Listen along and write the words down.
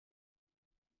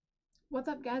What's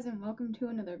up, guys, and welcome to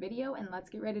another video, and let's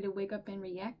get ready to wake up and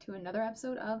react to another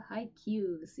episode of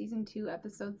Haikyu, Season 2,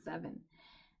 Episode 7.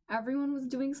 Everyone was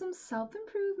doing some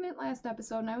self-improvement last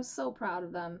episode, and I was so proud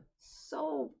of them.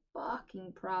 So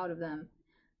fucking proud of them.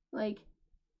 Like,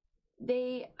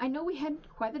 I know we had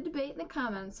quite the debate in the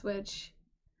comments, which,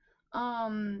 I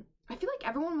feel like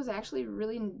everyone was actually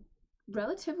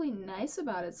relatively nice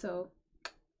about it, so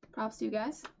props to you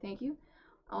guys. Thank you.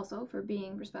 Also, for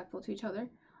being respectful to each other.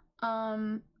 Yeah,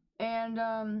 and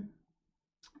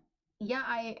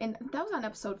that was on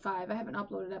episode 5. I haven't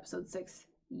uploaded episode 6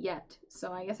 yet,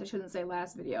 so I guess I shouldn't say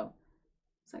last video.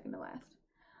 Second to last.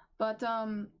 But,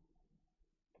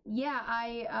 yeah,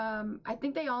 I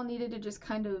think they all needed to just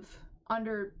kind of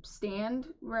understand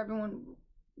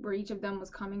where each of them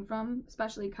was coming from,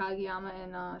 especially Kageyama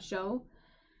and, Sho.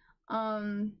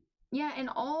 Yeah, and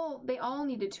they all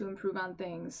needed to improve on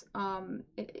things.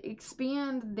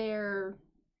 Expand their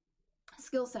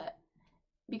skill set,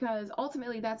 because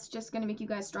ultimately that's just going to make you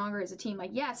guys stronger as a team. Like,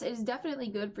 yes, it is definitely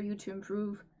good for you to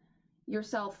improve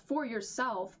yourself for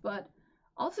yourself, but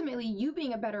ultimately you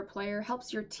being a better player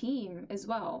helps your team as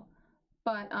well.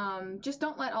 But just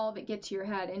don't let all of it get to your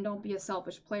head, and don't be a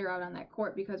selfish player out on that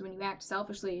court, because when you act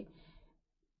selfishly,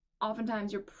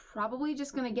 oftentimes you're probably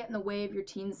just going to get in the way of your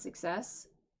team's success.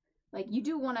 Like, you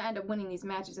do want to end up winning these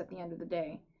matches at the end of the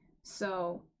day.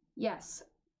 So yes,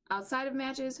 outside of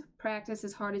matches, practice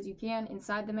as hard as you can.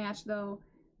 Inside the match, though,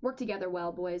 work together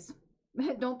well, boys.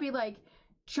 Don't be like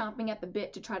chomping at the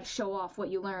bit to try to show off what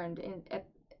you learned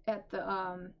at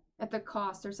the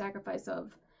cost or sacrifice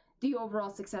of the overall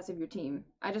success of your team.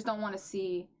 I just don't want to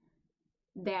see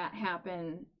that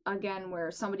happen again, where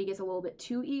somebody gets a little bit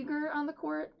too eager on the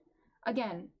court.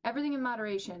 Again, everything in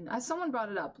moderation. As someone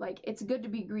brought it up, like, it's good to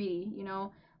be greedy, you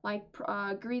know? Like,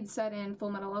 greed said in Full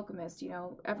Metal Alchemist, you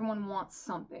know, everyone wants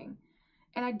something.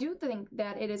 And I do think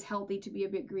that it is healthy to be a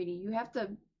bit greedy. You have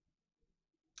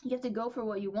to go for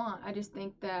what you want. I just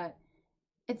think that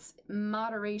it's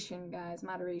moderation, guys,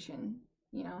 moderation,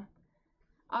 you know?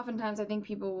 Oftentimes I think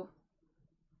people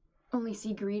only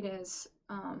see greed as,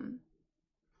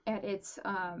 at its,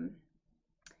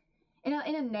 in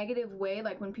a negative way,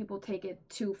 like when people take it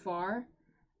too far.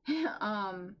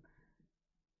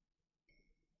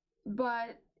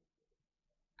 But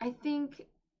I think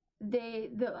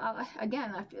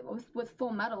again, I feel with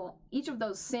Full Metal, each of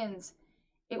those sins,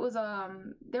 it was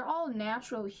they're all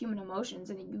natural human emotions,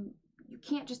 and you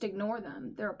can't just ignore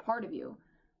them. They're a part of you.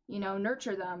 You know,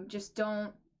 nurture them. Just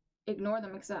don't ignore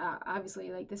them, because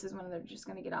obviously, like, this is when they're just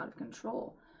gonna get out of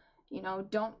control. You know,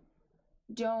 don't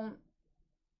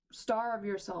starve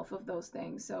yourself of those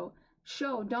things. So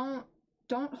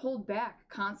don't hold back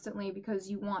constantly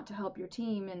because you want to help your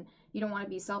team and you don't want to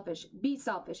be selfish. Be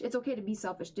selfish. It's okay to be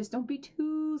selfish. Just don't be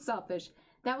too selfish.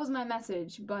 That was my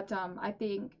message. But I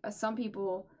think some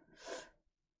people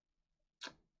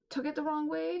took it the wrong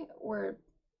way, or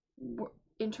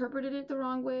interpreted it the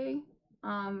wrong way,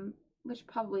 which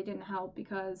probably didn't help,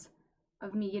 because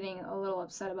of me getting a little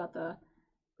upset about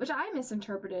which I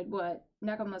misinterpreted what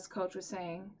Nekoma's coach was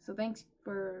saying. So thanks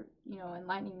for, you know,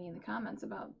 enlightening me in the comments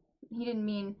about, he didn't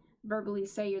mean verbally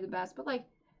say you're the best, but like,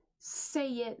 say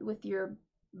it with your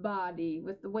body,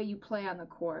 with the way you play on the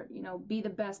court. You know, be the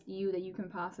best you that you can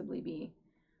possibly be.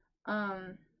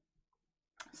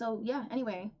 So yeah,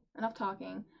 anyway, enough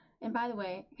talking. And by the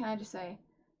way, can I just say,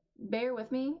 bear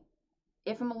with me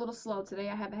if I'm a little slow today.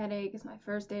 I have a headache. It's my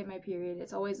first day of my period.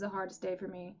 It's always the hardest day for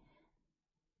me.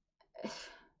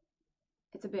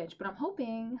 It's a bitch, but I'm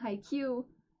hoping Haikyu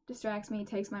distracts me,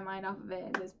 takes my mind off of it,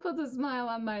 and just puts a smile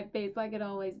on my face like it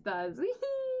always does.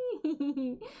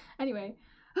 Anyway,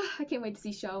 I can't wait to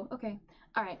see Sho. Okay,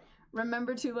 alright.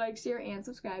 Remember to like, share, and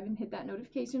subscribe, and hit that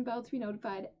notification bell to be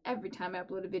notified every time I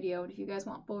upload a video. And if you guys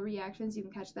want full reactions, you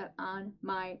can catch that on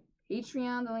my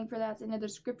Patreon. The link for that's in the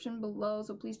description below,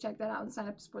 so please check that out and sign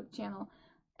up to support the channel.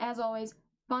 As always,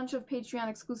 bunch of Patreon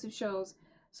exclusive shows.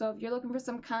 So if you're looking for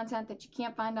some content that you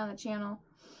can't find on the channel,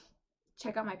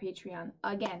 check out my Patreon.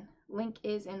 Again, link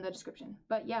is in the description.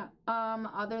 But yeah,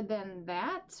 other than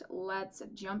that, let's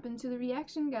jump into the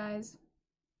reaction, guys.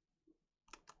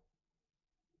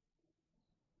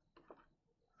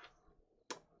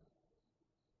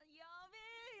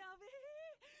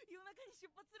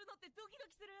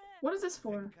 What is this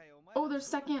for? Oh, their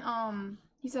second,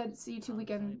 he said see you 2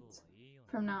 weekends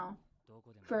from now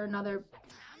for another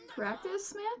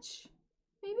practice match,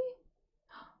 maybe?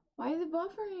 Why is it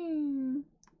buffering?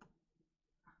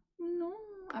 No,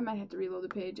 I might have to reload the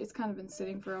page. It's kind of been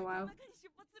sitting for a while.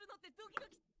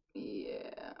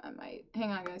 Yeah, I might.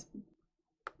 Hang on, guys.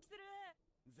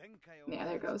 Yeah,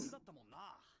 there it goes.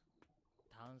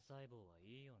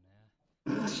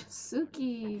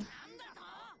 Suki.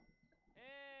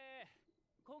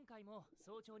 今回も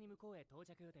早朝に向こうへ到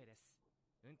着予定です。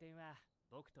運転は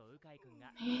僕と鵜飼君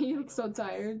が。You look so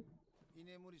tired.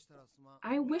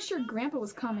 I wish your grandpa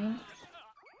was coming.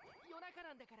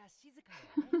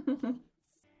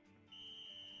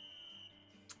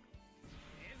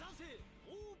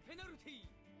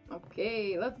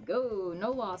 Okay, let's go.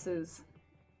 No losses.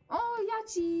 Oh,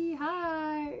 Yachi,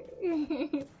 hi.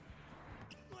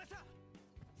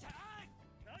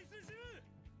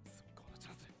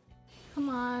 Come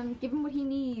on, give him what he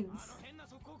needs.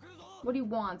 What he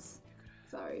wants.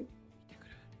 Sorry.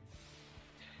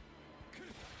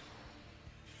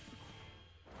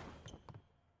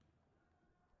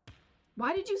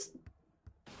 Why did you...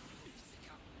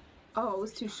 Oh, it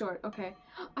was too short. Okay.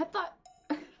 I thought...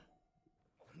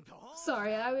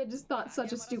 Sorry, I just thought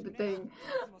such a stupid thing.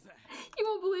 You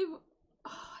won't believe...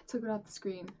 Oh, I took it off the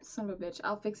screen. Son of a bitch.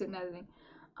 I'll fix it in editing.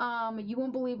 You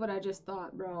won't believe what I just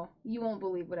thought, bro. You won't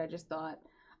believe what I just thought.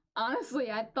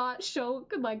 Honestly, I thought Sho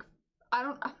could, like...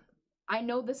 I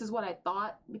know this is what I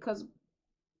thought, because...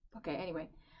 Okay, anyway.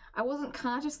 I wasn't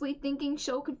consciously thinking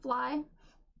Sho could fly.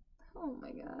 Oh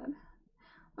my god.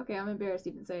 Okay, I'm embarrassed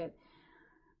to even say it.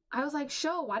 I was like,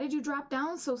 Sho, why did you drop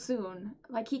down so soon?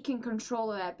 Like, he can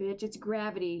control that bitch. It's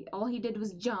gravity. All he did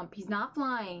was jump. He's not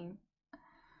flying.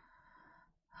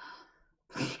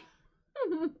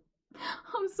 I'm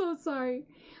so sorry.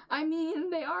 I mean,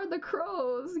 they are the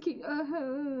crows.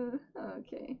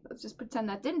 Okay, let's just pretend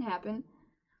that didn't happen.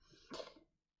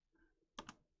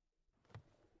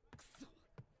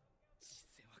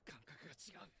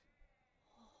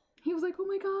 He was like, oh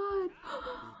my god.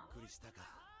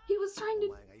 He was trying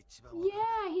to...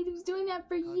 Yeah, he was doing that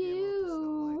for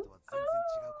you.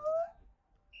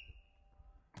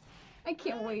 I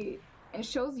can't wait. And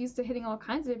Sho's used to hitting all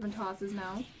kinds of different tosses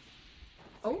now.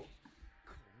 Oh.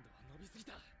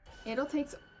 It'll take...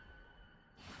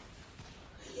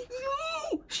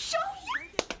 Yo! Sho!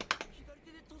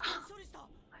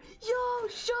 Yo,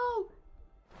 Sho!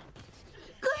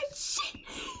 Good shit!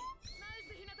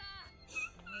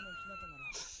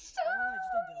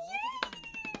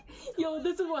 Yo,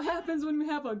 this is what happens when you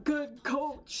have a good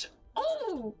coach.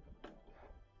 Oh!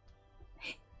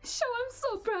 Sho, I'm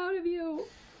so proud of you.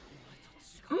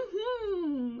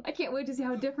 I can't wait to see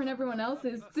how different everyone else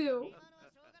is, too.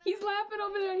 He's laughing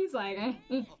over there. He's like,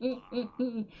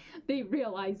 they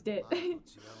realized it. I'm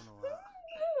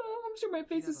sure my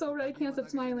face is so red I can't stop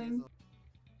smiling.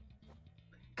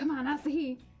 Come on,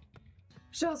 Asahi.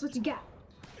 Show us what you got.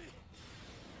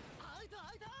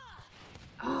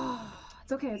 Oh,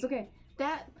 it's okay, it's okay.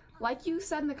 That, like you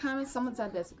said in the comments, someone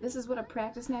said this. This is what a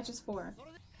practice match is for.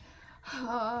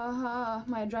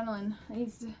 My adrenaline.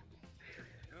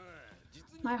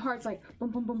 My heart's like boom,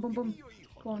 boom, boom, boom, boom.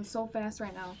 Going so fast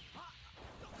right now.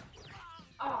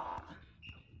 Oh.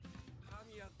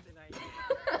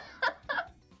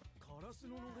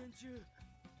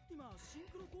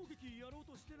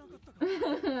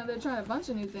 They're trying a bunch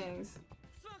of new things.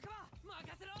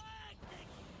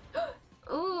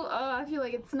 Ooh, I feel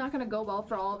like it's not gonna go well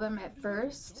for all of them at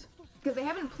first. Because they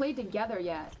haven't played together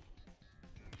yet.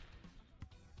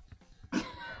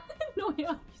 No,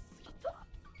 yeah.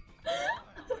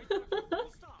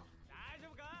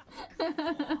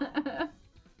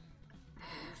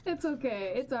 It's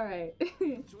okay, it's alright.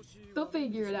 They'll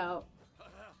figure it out.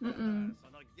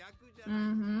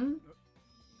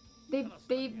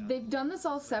 They've done this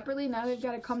all separately, now they've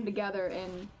gotta come together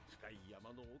and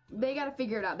they gotta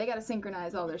figure it out. They gotta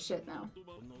synchronize all their shit now.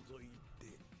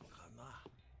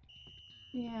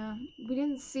 Yeah, we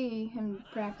didn't see him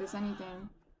practice anything.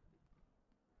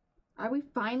 Are we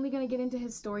finally gonna get into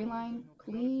his storyline?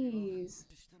 Please.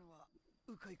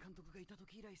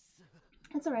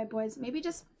 It's alright, boys. Maybe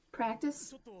just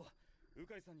practice.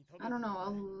 I don't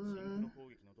know.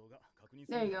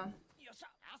 There you go.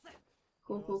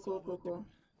 Cool, cool, cool, cool, cool.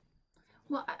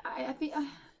 Well, I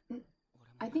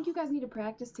think you guys need to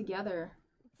practice together.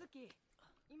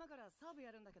 Okay.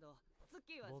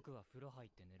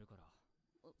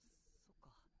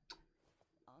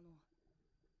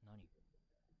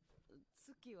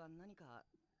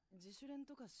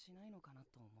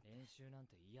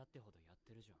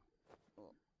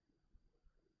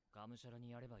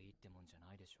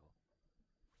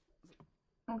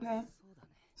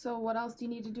 So what else do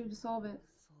you need to do to solve it?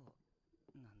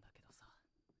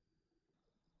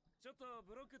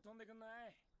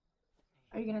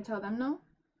 Are you gonna tell them no?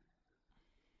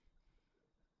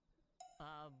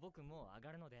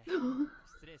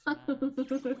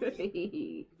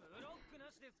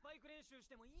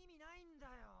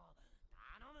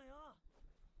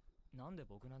 なんで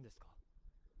僕なんですか？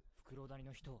袋谷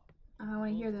の人。I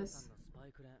want to hear this. スパ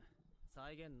イクレン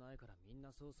再現ないからみん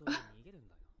な早々に逃げるん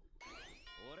だよ。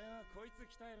俺はこいつ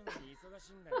鍛えるのに忙し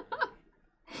いんだよね。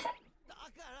だ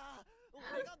から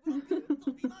俺がブロック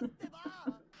飛びますってば。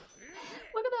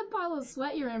Look at that pile of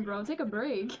sweat you're in, bro. Take a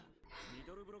break. ミ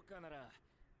ドルブロッカーなら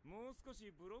もう少し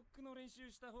ブロックの練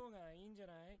習した方がいいんじゃ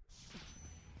ない？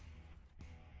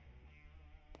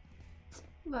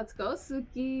 Let's go,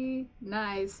 Suki.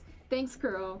 Nice. Thanks,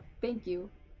 Kuro. Thank you.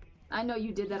 I know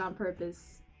you did that on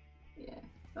purpose. Yeah,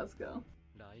 let's go.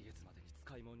 来月までに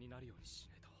使い物になるようにし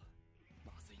ないと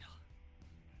まずいな。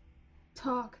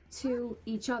 Talk to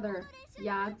each other.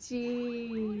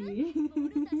 Yachi.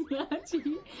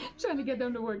 Yachi. Trying to get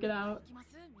them to work it out.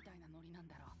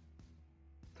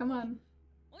 Come on.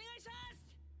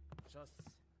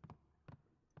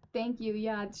 Thank you,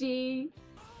 Yachi.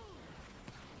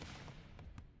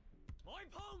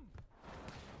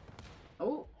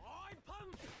 Oh.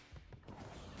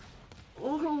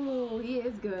 Oh, he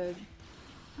is good.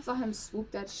 I saw him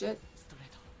swoop that shit.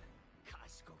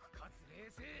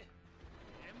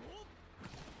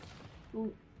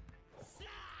 Ooh.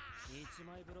 1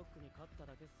枚ブロックに勝った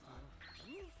だけっすよ。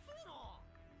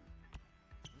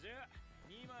じゃあ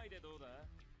2枚でどうだ？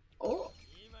 Oh.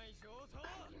 2枚上等。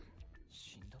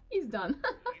死んだ。 He's done.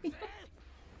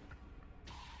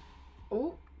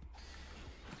 Oh.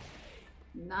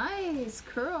 Nice,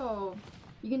 Kuro.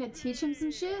 You gonna teach him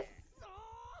some shit?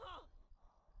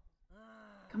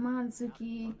 Come on,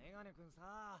 Suki. メガネ君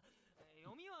さ、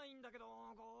読みはいいんだけど、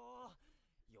こ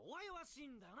う弱々しい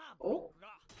んだよな、ブロック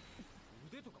が。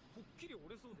腕とかぽっきり折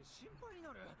れそうで心配に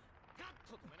なる。ガッ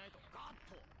と止めないと、ガッ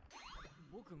と。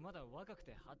僕まだ若く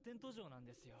て発展途上なん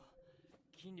ですよ。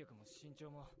筋力も身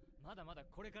長もまだまだ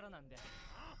これからなんで。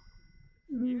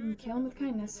Kill him with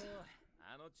kindness.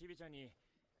 あのチビちゃんに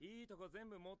いいとこ全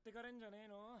部持ってかれんじゃね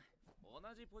えの？同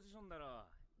じポジションだろ。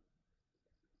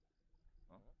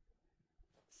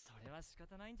それは仕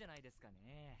方ないんじゃないですか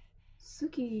ね。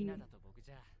 Suki. ひなたと僕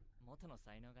じゃ元の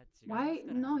才能が違う。 Why?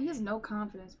 No, he has no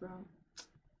confidence, bro.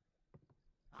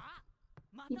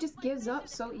 He just gives up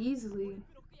so easily.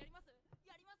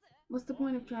 What's the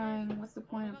point of trying? What's the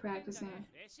point of practicing?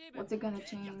 What's it gonna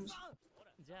change?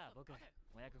 じゃあ僕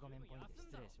お役御免ポイント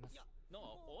失礼します。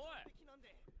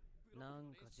な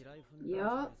んか地雷踏んだんじゃ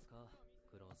ないですか、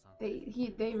クロウさん。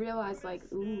They realized like,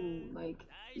 ooh, like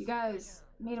you guys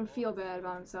made him feel bad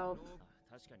about himself.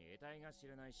 確かに得体が知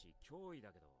れないし脅威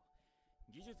だけど、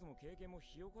技術も経験も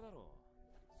ひよこだろ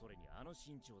う。それにあの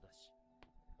身長だし、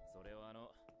それをあ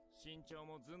の身長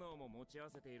も頭脳も持ち合わ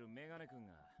せているメガネ君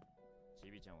が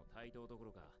チビちゃんを対等どこ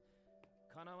ろか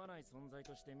叶わない存在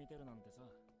として見てるなんてさ。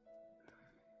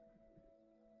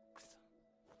くそ、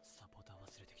サポーター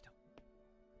忘れてきた。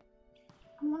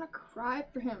 I wanna cry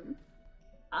for him.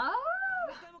 Ah!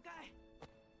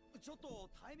 ちょっと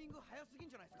タイミング早すぎん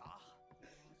じゃないですか。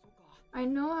 I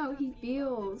know how he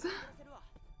feels.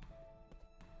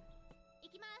 行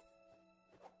きます。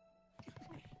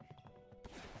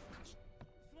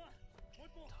 た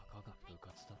かが部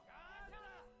活だ。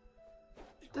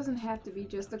 It doesn't have to be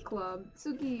just a club.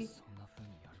 Suki. そんな風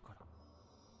にやるから。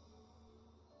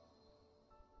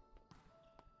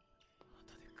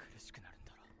後で苦しくなるん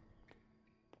だろ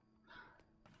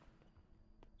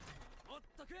う。おっ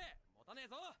とく持たねえ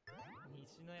ぞ。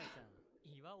西野屋さん、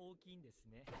岩大きいんです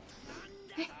ね。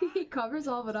 He covers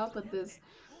all of it up with this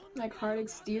like hard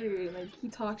exterior, like he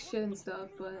talks shit and stuff,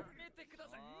 but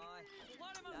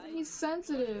he's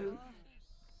sensitive.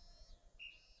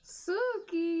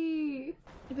 Suki!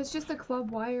 If it's just a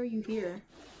club, why are you here?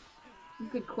 You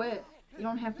could quit. You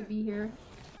don't have to be here.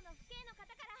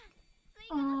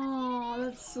 Oh,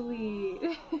 that's sweet.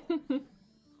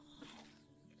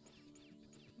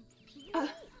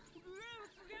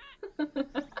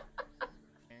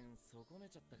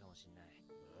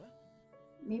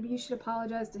 Maybe you should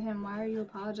apologize to him. Why are you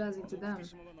apologizing to them?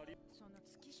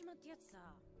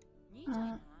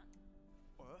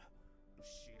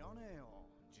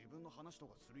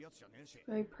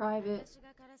 Very private. 私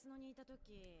がカラスノにいた時、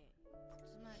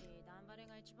つまりダンバレ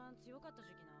が一番強かった時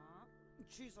期な。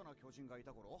小さな巨人がい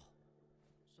た頃。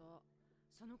そう、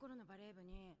その頃のバレー部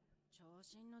に長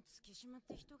身の月島っ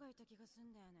て人がいた気がす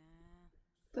んだよね。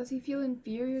 Does he feel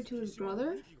inferior to his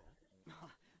brother?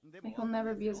 Like he'll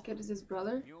never be as good as his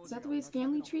brother? Is that the way his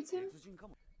family treats him?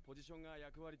 ポジションが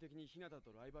役割的に日向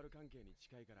とライバル関係に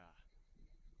近いから、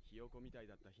ひよこみたい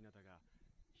だった日向が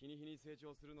日に日に成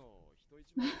長するのを人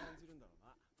一倍感じるんだろう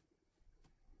な。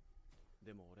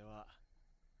でも俺は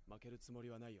負けるつもり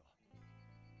はないよ。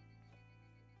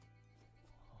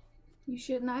 You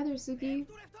shouldn't either, Suki.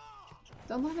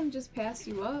 Don't let him just pass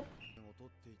you up.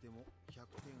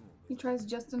 He tries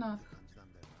just enough. 感じな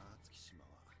んだよな、月島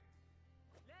は。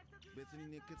別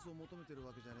に熱血を求めてる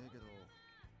わけじゃねえけど、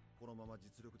このまま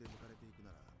実力で抜かれていく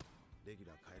ならレギュ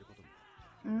ラー変えることも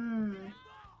ある。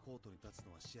コートに立つ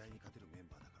のは試合に勝てるメン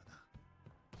バーだからな。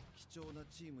貴重な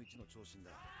チーム一の長身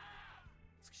だ。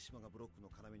月島がブロック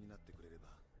の要になってくれれば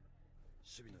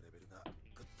守備のレベルが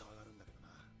ぐっと上がるんだけど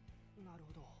な。なる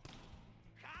ほど。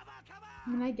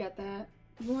 I mean, I get that.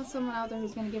 You want someone out there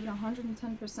who's gonna give it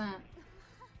 110%.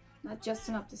 Not just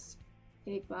enough to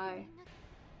skate by.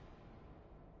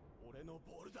 俺の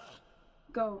ボールだ。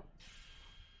 Go.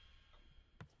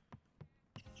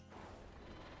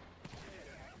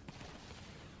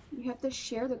 You have to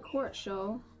share the court,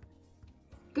 Sho.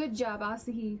 Good job,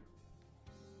 Asahi.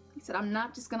 He said, I'm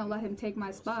not just gonna let him take my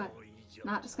spot.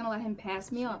 Not just gonna let him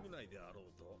pass me up.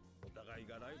 お互い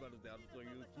がライバルであるとい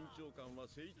う緊張感は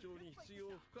成長に必要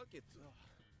不可欠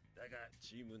だが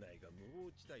チーム内が無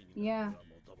法地帯になるのは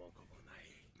元も子もない。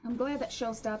 I'm glad that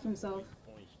Sho stopped himself.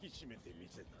 引き締めてみ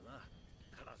せたな。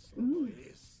カラスのエ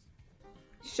ース。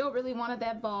 Sho really wanted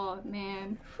that ball,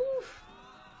 man. Whew.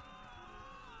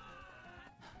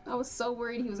 I was so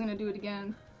worried he was gonna do it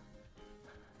again.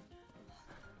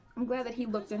 I'm glad that he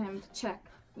looked at him to check,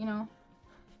 you know?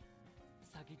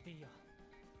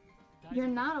 You're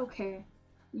not okay.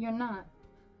 You're not.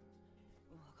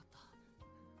 わかった。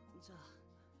じゃあ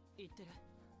行ってる。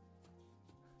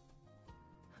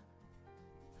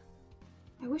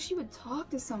 I wish you would talk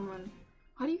to someone.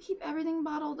 How do you keep everything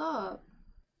bottled up?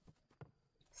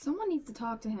 Someone needs to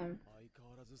talk to him. 相変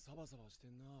わらずサバサバして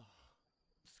んな。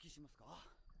月島っすか？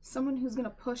 Someone who's gonna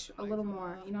push a little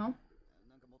more, you know?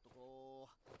 なんかもっとこ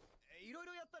う、いろい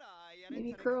ろやったらやれん Maybe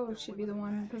じゃねえかと Kuro should be the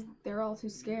one, because they're all too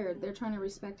scared. They're trying to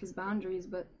respect his boundaries,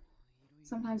 but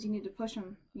sometimes you need to push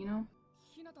him, you know?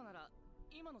 ひなたなら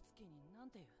今の月になん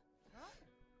て言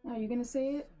う？ Are you gonna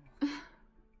say it?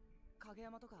 影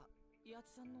山とか八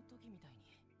つさんの時みたいに。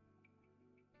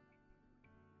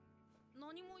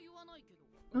何も言わないけど。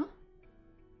Huh?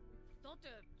 だって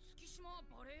月島は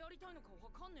バレエやりたいのか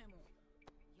わかんねえもん。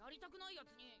やりたくないや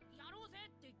つにやろうぜっ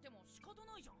て言っても仕方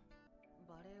ないじゃん。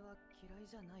バレエは嫌い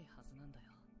じゃないはずなんだよ。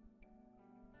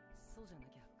そうじゃな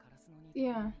きゃカラスのに。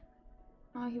Yeah.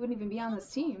 He wouldn't even be on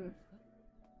this team.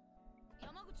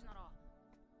 山口なら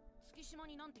月島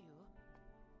になんて言う？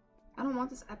 I don't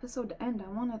want this episode to end. I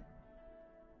wanna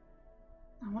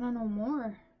know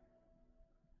more.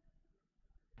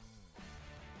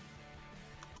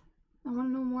 I wanna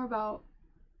know more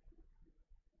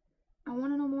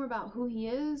about who he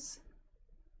is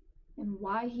and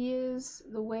why he is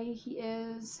the way he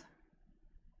is.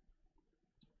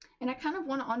 And I kind of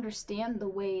want to understand the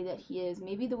way that he is.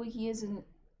 Maybe the way he is isn't,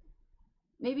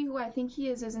 maybe who I think he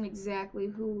is isn't exactly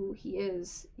who he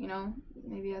is, you know?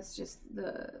 Maybe that's just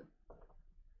the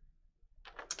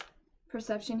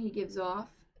perception he gives off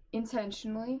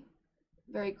intentionally.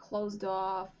 Very closed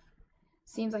off.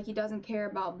 Seems like he doesn't care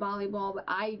about volleyball, but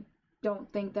I don't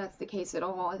think that's the case at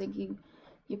all. I think he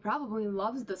probably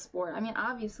loves the sport. I mean,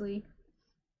 obviously,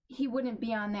 he wouldn't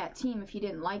be on that team if he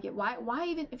didn't like it. Why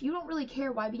even, if you don't really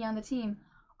care, why be on the team?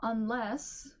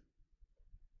 Unless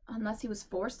he was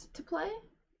forced to play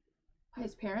by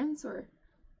his parents or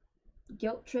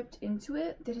guilt tripped into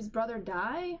it. Did his brother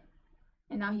die?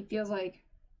 And now he feels like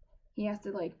he has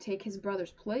to like take his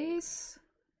brother's place,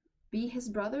 be his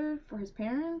brother for his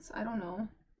parents? I don't know.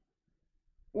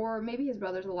 Or maybe his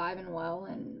brother's alive and well,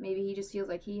 and maybe he just feels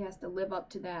like he has to live up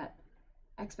to that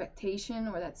expectation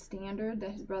or that standard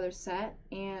that his brother set,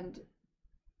 and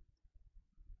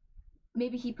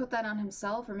maybe he put that on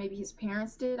himself, or maybe his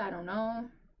parents did, I don't know.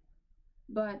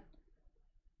 But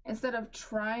instead of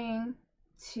trying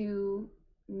to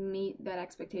meet that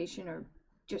expectation or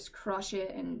just crush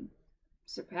it and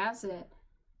surpass it,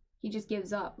 he just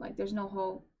gives up. Like, there's no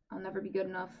hope. I'll never be good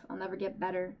enough. I'll never get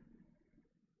better.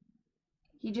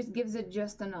 He just gives it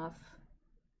just enough.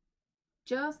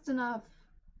 Just enough.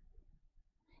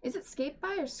 Is it skate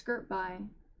by or skirt by?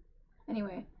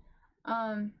 Anyway.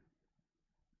 And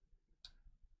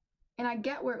I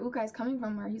get where Ukai's coming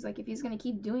from, where he's like, if he's going to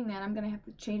keep doing that, I'm going to have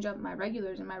to change up my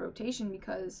regulars and my rotation,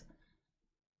 because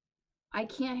I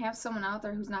can't have someone out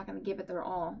there who's not going to give it their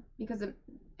all, because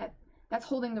that's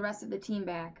holding the rest of the team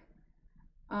back.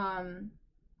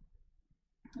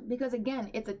 Because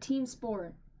again, it's a team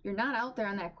sport. You're not out there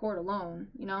on that court alone,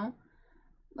 you know?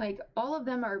 Like, all of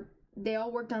them they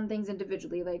all worked on things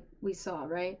individually, like we saw,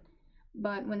 right?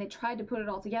 But when they tried to put it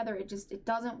all together, it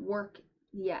doesn't work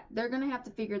yet. They're gonna have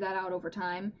to figure that out over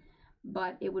time,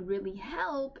 but it would really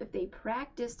help if they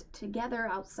practiced together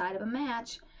outside of a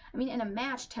match. I mean, in a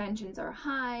match, tensions are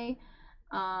high,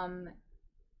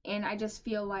 and I just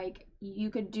feel like you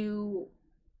would do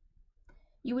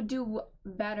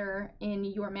better in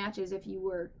your matches if you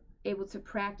were able to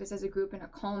practice as a group in a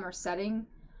calmer setting,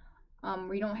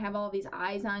 where you don't have all these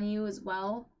eyes on you as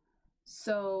well.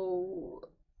 So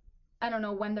I don't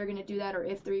know when they're going to do that, or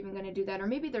if they're even going to do that, or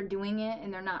maybe they're doing it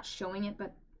and they're not showing it.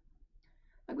 But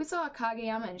like, we saw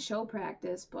Kageyama in show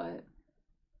practice, but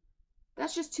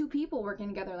that's just two people working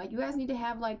together. Like, you guys need to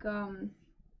have like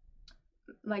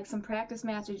some practice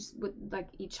matches with like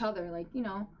each other, like, you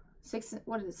know, 6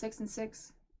 and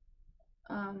 6.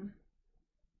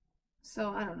 So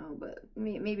I don't know, but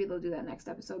maybe they'll do that next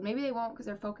episode. Maybe they won't, because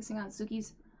they're focusing on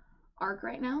Suki's arc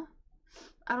right now.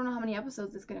 I don't know how many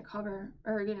episodes it's gonna cover,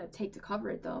 or gonna take to cover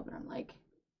it though, but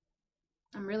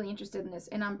I'm really interested in this,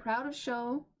 and I'm proud of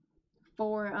Sho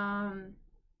for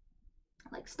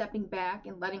like stepping back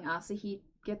and letting Asahi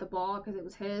get the ball, because it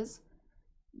was his.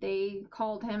 They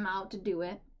called him out to do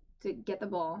it, to get the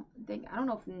ball. I don't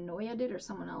know if Noya did or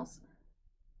someone else.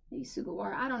 Maybe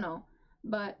Sugawara, I don't know.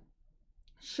 But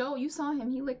Sho, you saw him,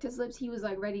 he licked his lips, he was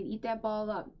like ready to eat that ball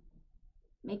up.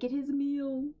 Make it his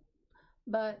meal.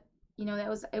 But, you know, it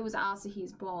was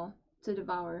Asahi's ball to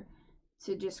devour,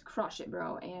 to just crush it,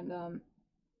 bro. And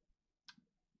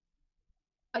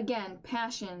again,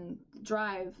 passion,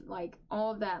 drive, like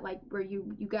all of that, like where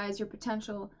you guys, your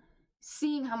potential,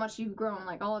 seeing how much you've grown,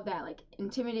 like all of that, like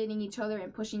intimidating each other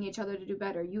and pushing each other to do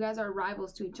better. You guys are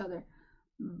rivals to each other,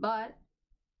 but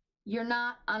you're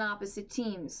not on opposite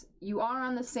teams. You are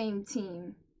on the same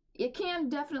team. It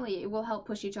will help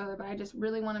push each other, but I just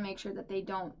really want to make sure that they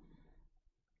don't,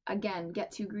 again,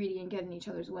 get too greedy and get in each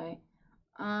other's way.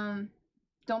 Don't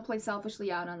play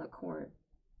selfishly out on the court,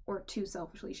 or too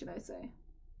selfishly, should I say.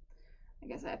 I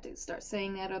guess I have to start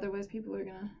saying that, otherwise people are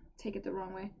gonna take it the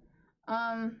wrong way.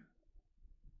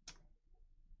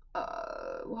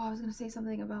 Well, I was gonna say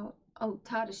something about,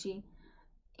 Tadashi.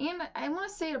 And I want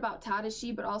to say it about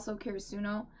Tadashi, but also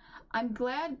Kirisuno. I'm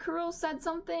glad Kuro said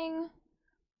something,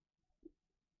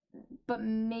 but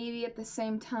maybe at the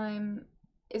same time,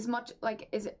 as much, like,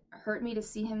 as it hurt me to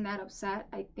see him that upset,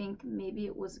 I think maybe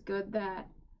it was good that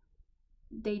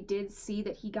they did see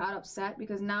that he got upset,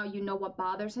 because now you know what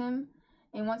bothers him.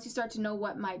 And once you start to know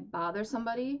what might bother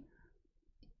somebody,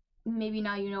 maybe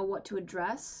now you know what to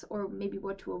address, or maybe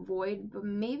what to avoid. But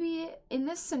maybe in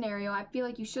this scenario, I feel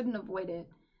like you shouldn't avoid it.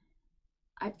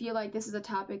 I feel like this is a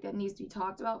topic that needs to be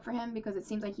talked about for him, because it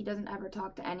seems like he doesn't ever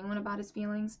talk to anyone about his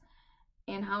feelings.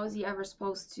 And how is he ever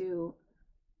supposed to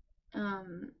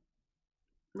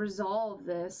resolve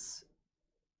this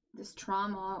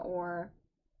trauma, or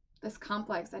this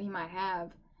complex that he might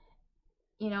have,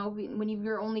 you know, when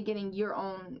you're only getting your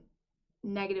own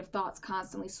negative thoughts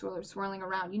constantly swirling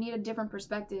around? You need a different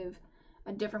perspective,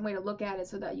 a different way to look at it,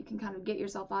 so that you can kind of get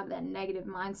yourself out of that negative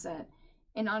mindset.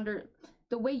 And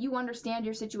the way you understand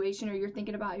your situation, or you're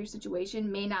thinking about your situation,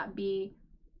 may not be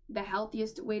the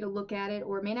healthiest way to look at it,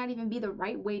 or it may not even be the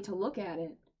right way to look at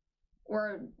it,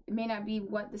 or it may not be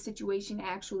what the situation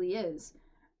actually is.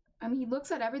 I mean, he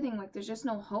looks at everything like there's just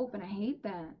no hope, and I hate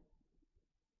that.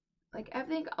 Like, I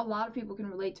think a lot of people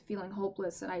can relate to feeling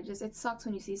hopeless, and it sucks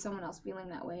when you see someone else feeling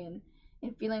that way,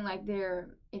 and feeling like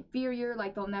they're inferior,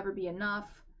 like they'll never be enough.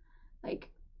 Like,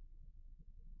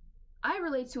 I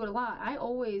relate to it a lot. I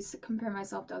always compare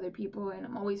myself to other people, and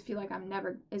I always feel like I'm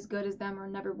never as good as them, or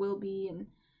never will be, and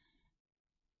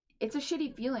it's a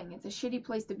shitty feeling. It's a shitty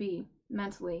place to be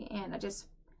mentally, and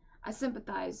I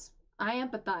sympathize. I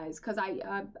empathize, because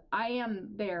I am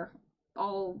there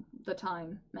all the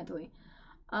time mentally.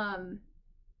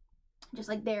 Just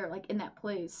like there, like in that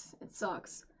place. It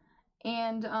sucks.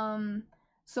 And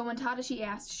so when Tadashi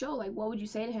asked Sho, like, what would you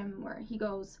say to him, where he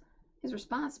goes, his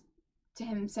response to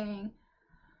him saying,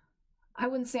 I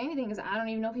wouldn't say anything, because I don't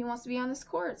even know if he wants to be on this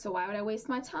court, so why would I waste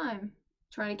my time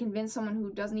trying to convince someone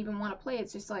who doesn't even want to play?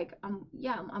 It's just like, I'm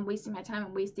wasting my time,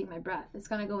 I'm wasting my breath. It's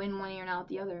gonna go in one ear and out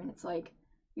the other, and it's like,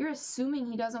 you're assuming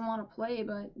he doesn't want to play,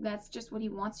 but that's just what he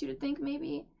wants you to think,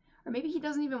 maybe? Or maybe he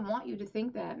doesn't even want you to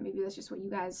think that. Maybe that's just what you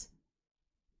guys,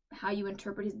 how you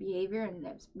interpret his behavior, and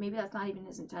maybe that's not even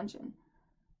his intention.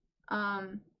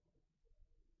 And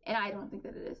I don't think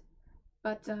that it is.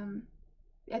 But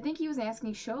I think he was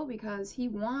asking Sho because he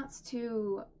wants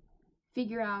to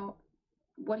figure out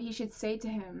what he should say to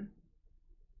him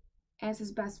as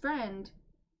his best friend.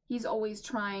 He's always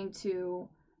trying to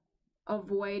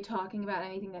avoid talking about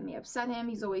anything that may upset him.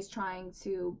 He's always trying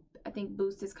to, I think,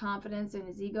 boost his confidence and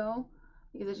his ego,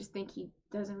 because I just think he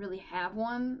doesn't really have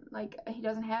one. Like, he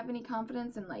doesn't have any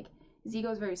confidence, and like his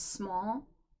ego is very small,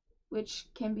 which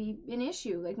can be an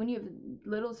issue. Like, when you have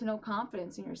little to no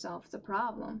confidence in yourself, it's a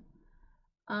problem.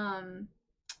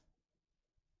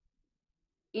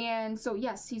 And so,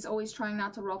 yes, he's always trying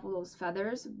not to ruffle those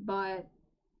feathers, but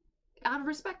out of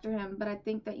respect for him, but I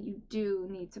think that you do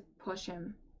need to push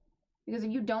him. Because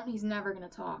if you don't, he's never going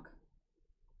to talk.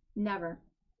 Never.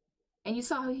 And you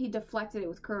saw how he deflected it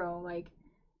with Kuro. Like,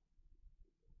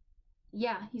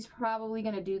 yeah, he's probably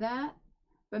going to do that.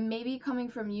 But maybe coming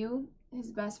from you,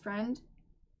 his best friend,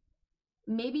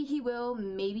 maybe he will,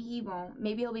 maybe he won't.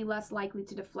 Maybe he'll be less likely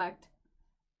to deflect.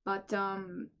 But,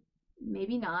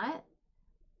 maybe not.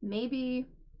 Maybe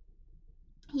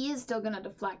he is still going to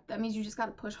deflect. That means you just got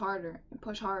to push harder and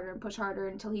push harder and push harder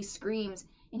until he screams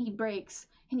and he breaks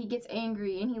and he gets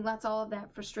angry and he lets all of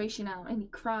that frustration out and he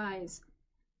cries.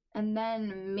 And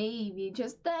then maybe,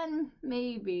 just then,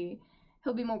 maybe,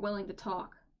 he'll be more willing to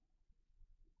talk.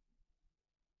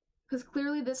 Because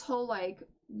clearly this whole, like,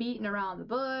 beating around the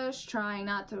bush, trying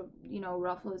not to, you know,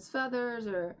 ruffle his feathers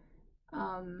or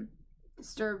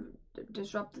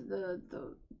disrupt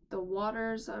the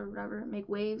waters or whatever, make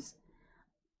waves,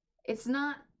 it's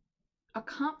not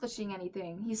accomplishing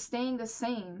anything. He's staying the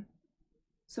same.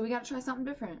 So we gotta try something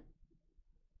different.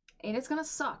 And it's gonna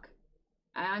suck.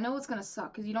 I know it's gonna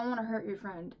suck because you don't want to hurt your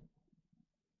friend.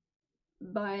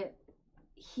 But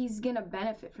he's gonna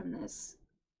benefit from this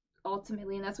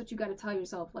ultimately, and that's what you gotta tell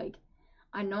yourself. Like,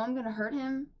 I know I'm gonna hurt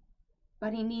him,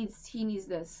 but he needs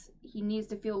this. He needs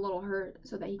to feel a little hurt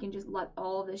so that he can just let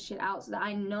all of this shit out, so that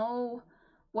I know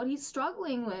what he's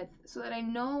struggling with, so that I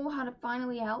know how to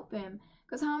finally help him.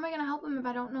 Because how am I gonna help him if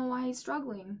I don't know why he's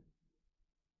struggling?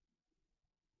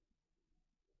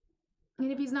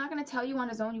 And if he's not gonna tell you on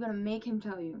his own, you're gonna make him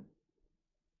tell you.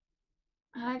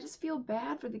 And I just feel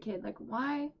bad for the kid. Like,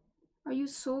 why are you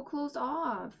so closed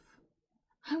off?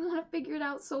 I want to figure it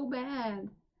out so bad.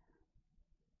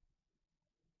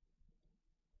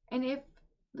 And if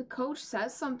the coach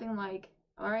says something like,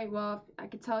 all right, well, if I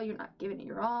could tell you're not giving it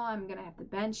your all, I'm going to have to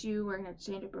bench you, we're going to have to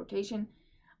change up rotation,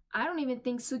 I don't even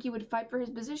think Suki would fight for his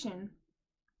position.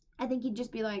 I think he'd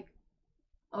just be like,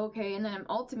 okay, and then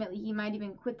ultimately he might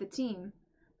even quit the team.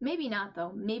 Maybe not,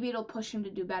 though. Maybe it'll push him to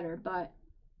do better, but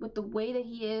with the way that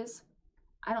he is,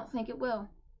 I don't think it will.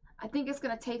 I think it's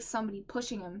going to take somebody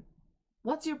pushing him.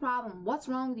 What's your problem? What's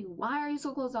wrong with you? Why are you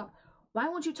so closed off? Why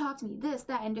won't you talk to me? This,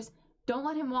 that, and just don't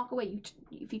let him walk away.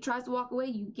 If he tries to walk away,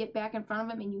 you get back in front of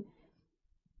him and you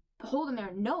hold him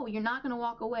there. No, you're not going to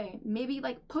walk away. Maybe,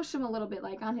 like, push him a little bit,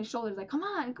 like, on his shoulders. Like, come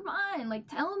on. Like,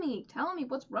 tell me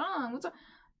what's wrong. What's wrong?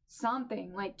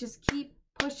 Something. Like, just keep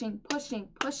pushing.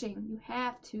 You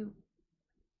have to.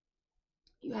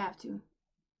 You have to.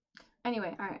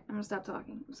 Anyway, alright, I'm gonna stop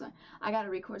talking. I'm sorry. I gotta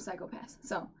record Psycho-Pass.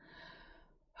 So,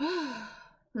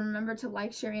 remember to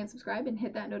like, share, and subscribe, and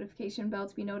hit that notification bell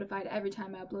to be notified every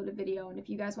time I upload a video. And if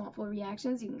you guys want full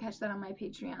reactions, you can catch that on my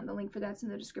Patreon. The link for that's in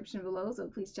the description below, so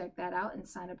please check that out and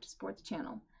sign up to support the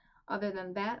channel. Other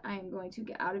than that, I am going to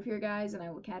get out of here, guys, and I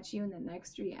will catch you in the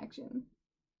next reaction.